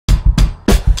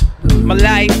My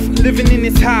life, living in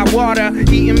this hot water,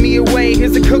 eating me away,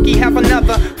 here's a cookie, have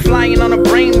another. Flying on a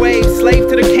brainwave, slave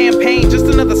to the campaign, just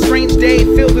another strange day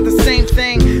filled with the same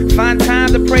thing. Find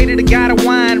time to pray to the God of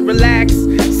wine, relax,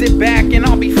 sit back and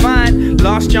I'll be fine.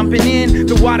 Lost jumping in,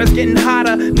 the water's getting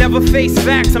hotter, never face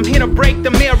facts, I'm here to break the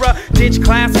mirror. Ditch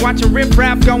class, watching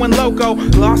riff-raff going loco,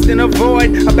 lost in a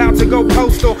void, about to go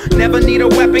postal. Never need a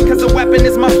weapon, cause a weapon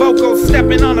is my vocals.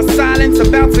 Stepping on a silence,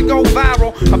 about to go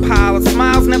viral. A pile of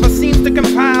smiles never seems to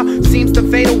compile, seems to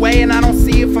fade away and I don't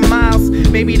see it for miles.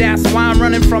 Maybe that's why I'm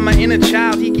running from my inner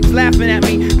child. He keeps laughing at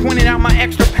me, pointing out my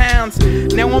extra pounds.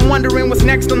 Now I'm wondering what's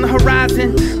next on the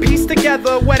horizon. Piece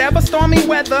together, whatever stormy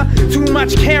weather. Too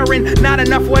much caring, not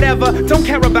enough whatever. Don't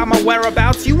care about my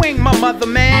whereabouts, you ain't my mother,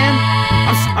 man.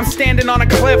 I'm standing on a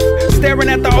cliff, staring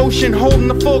at the ocean, holding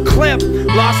the full clip.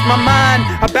 Lost my mind,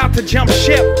 about to jump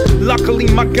ship. Luckily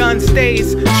my gun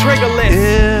stays triggerless.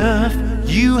 If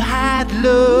you had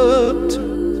looked,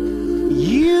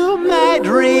 you might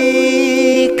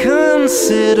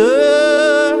reconsider.